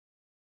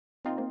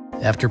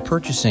After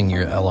purchasing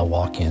your Ella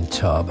walk-in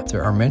tub,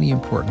 there are many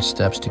important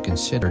steps to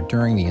consider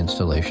during the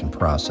installation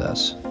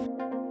process.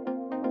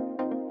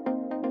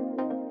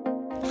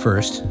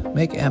 First,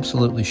 make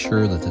absolutely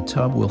sure that the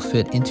tub will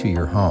fit into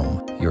your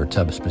home. Your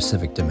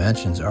tub-specific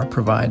dimensions are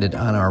provided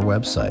on our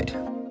website.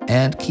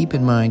 And keep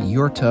in mind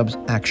your tub's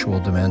actual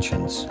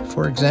dimensions.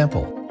 For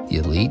example, the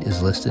Elite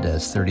is listed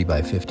as 30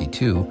 by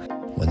 52,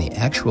 when the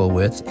actual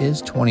width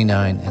is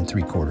 29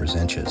 3/4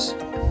 inches.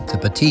 The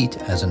Petite,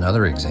 as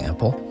another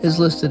example, is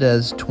listed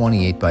as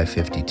 28 by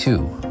 52,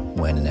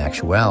 when in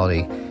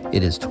actuality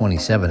it is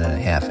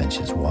 27.5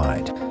 inches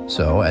wide.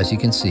 So, as you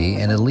can see,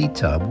 an Elite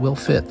tub will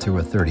fit through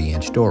a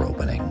 30-inch door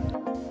opening.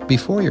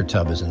 Before your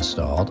tub is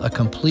installed, a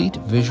complete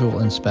visual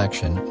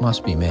inspection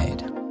must be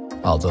made.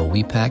 Although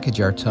we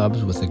package our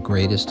tubs with the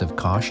greatest of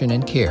caution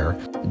and care,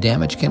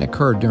 damage can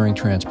occur during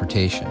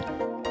transportation.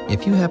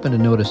 If you happen to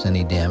notice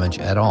any damage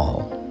at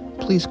all,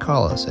 please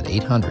call us at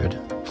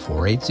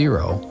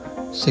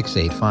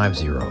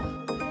 800-480-6850.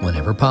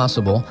 Whenever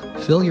possible,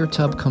 fill your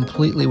tub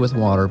completely with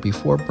water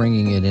before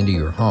bringing it into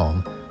your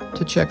home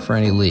to check for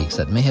any leaks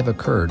that may have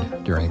occurred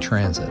during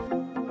transit.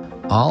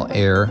 All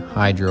air,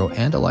 hydro,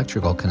 and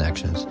electrical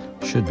connections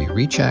should be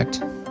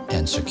rechecked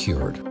and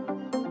secured.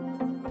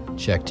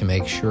 Check to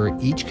make sure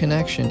each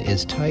connection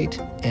is tight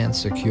and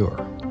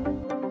secure.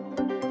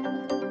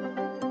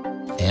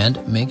 And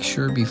make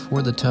sure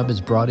before the tub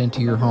is brought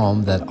into your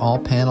home that all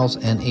panels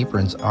and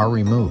aprons are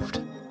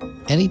removed.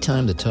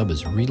 Anytime the tub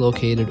is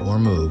relocated or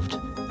moved,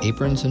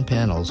 aprons and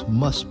panels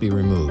must be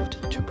removed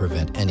to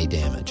prevent any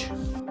damage.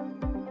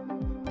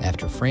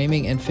 After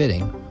framing and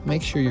fitting,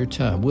 make sure your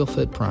tub will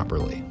fit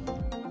properly.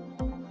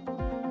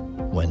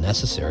 When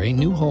necessary,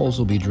 new holes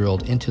will be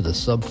drilled into the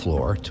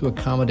subfloor to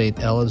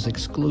accommodate Ella's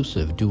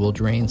exclusive dual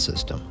drain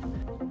system.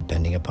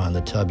 Depending upon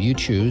the tub you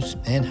choose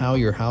and how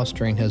your house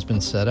drain has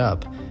been set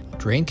up,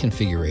 drain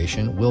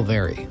configuration will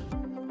vary.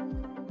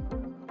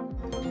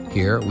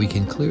 Here we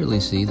can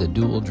clearly see the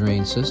dual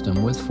drain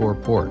system with 4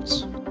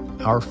 ports.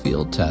 Our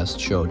field test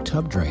showed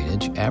tub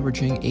drainage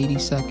averaging 80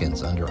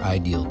 seconds under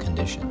ideal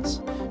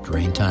conditions.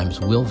 Drain times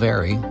will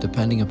vary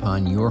depending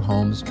upon your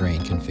home's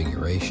drain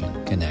configuration.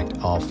 Connect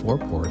all 4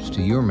 ports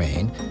to your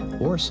main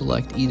or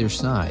select either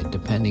side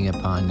depending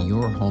upon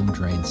your home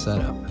drain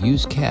setup.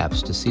 Use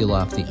caps to seal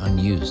off the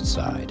unused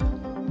side.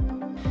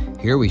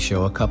 Here we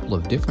show a couple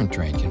of different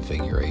drain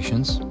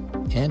configurations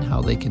and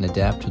how they can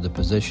adapt to the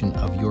position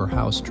of your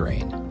house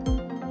drain.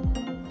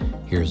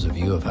 Here's a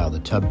view of how the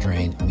tub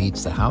drain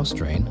meets the house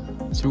drain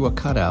through a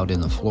cutout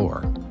in the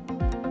floor.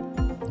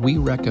 We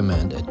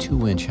recommend a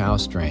 2-inch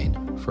house drain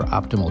for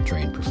optimal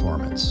drain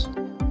performance.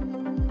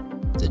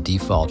 The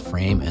default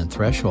frame and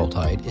threshold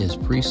height is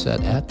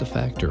preset at the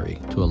factory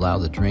to allow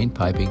the drain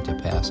piping to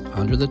pass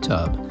under the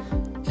tub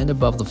and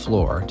above the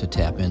floor to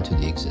tap into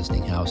the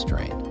existing house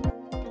drain.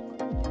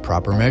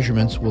 Proper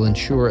measurements will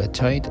ensure a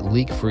tight,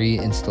 leak-free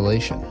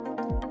installation.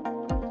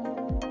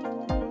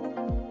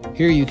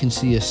 Here you can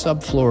see a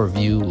subfloor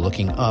view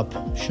looking up,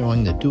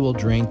 showing the dual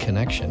drain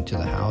connection to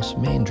the house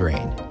main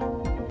drain.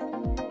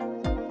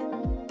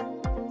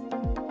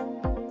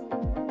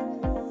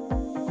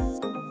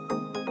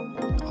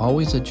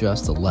 Always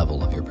adjust the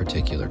level of your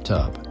particular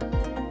tub.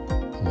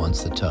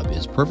 Once the tub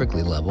is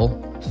perfectly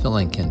level,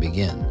 filling can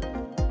begin.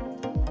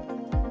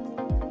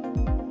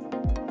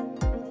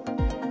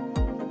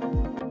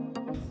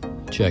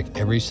 Check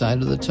every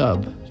side of the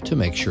tub to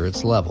make sure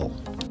it's level.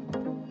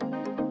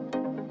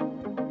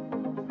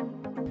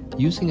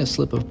 Using a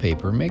slip of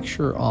paper, make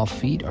sure all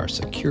feet are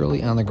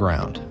securely on the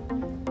ground.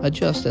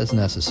 Adjust as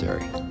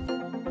necessary.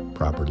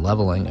 Proper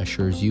leveling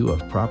assures you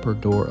of proper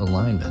door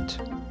alignment,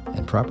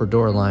 and proper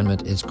door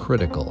alignment is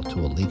critical to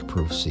a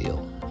leak-proof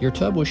seal. Your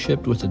tub was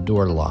shipped with the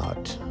door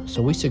locked,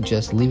 so we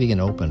suggest leaving it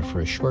open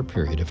for a short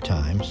period of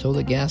time so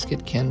the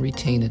gasket can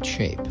retain its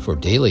shape. For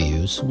daily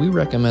use, we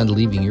recommend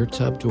leaving your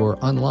tub door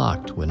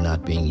unlocked when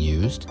not being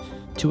used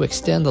to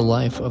extend the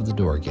life of the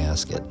door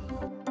gasket.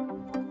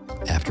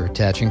 After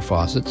attaching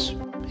faucets,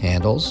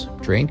 handles,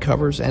 drain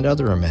covers, and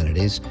other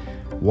amenities,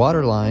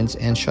 water lines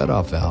and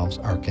shutoff valves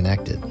are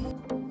connected.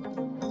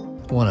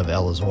 One of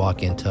Ella's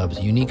walk-in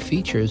tub's unique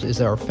features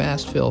is our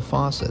fast fill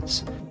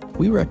faucets.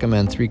 We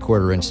recommend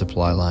 3/4-inch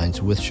supply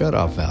lines with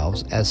shutoff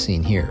valves as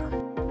seen here.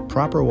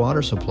 Proper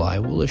water supply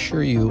will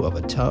assure you of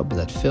a tub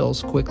that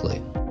fills quickly.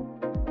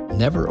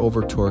 Never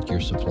over-torque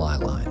your supply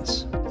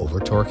lines.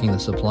 Over-torquing the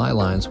supply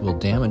lines will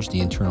damage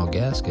the internal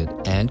gasket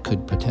and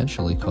could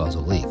potentially cause a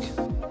leak.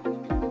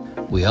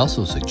 We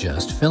also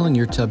suggest filling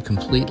your tub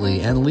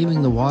completely and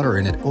leaving the water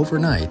in it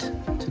overnight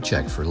to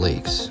check for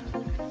leaks.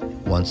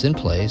 Once in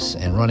place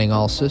and running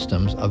all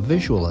systems, a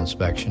visual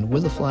inspection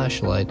with a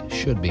flashlight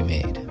should be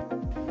made.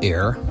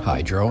 Air,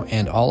 hydro,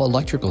 and all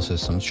electrical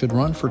systems should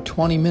run for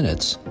 20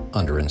 minutes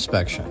under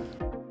inspection.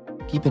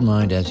 Keep in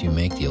mind as you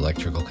make the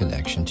electrical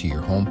connection to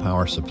your home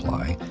power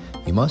supply,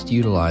 you must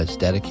utilize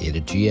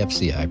dedicated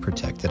GFCI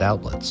protected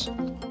outlets.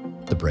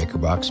 The breaker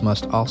box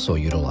must also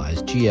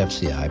utilize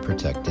GFCI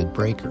protected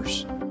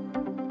breakers.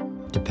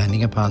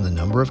 Depending upon the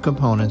number of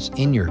components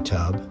in your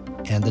tub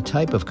and the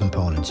type of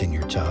components in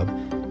your tub,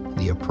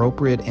 the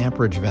appropriate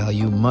amperage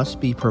value must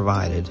be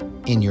provided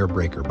in your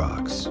breaker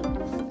box.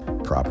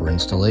 Proper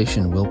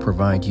installation will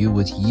provide you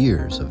with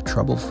years of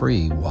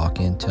trouble-free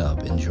walk-in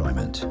tub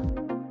enjoyment.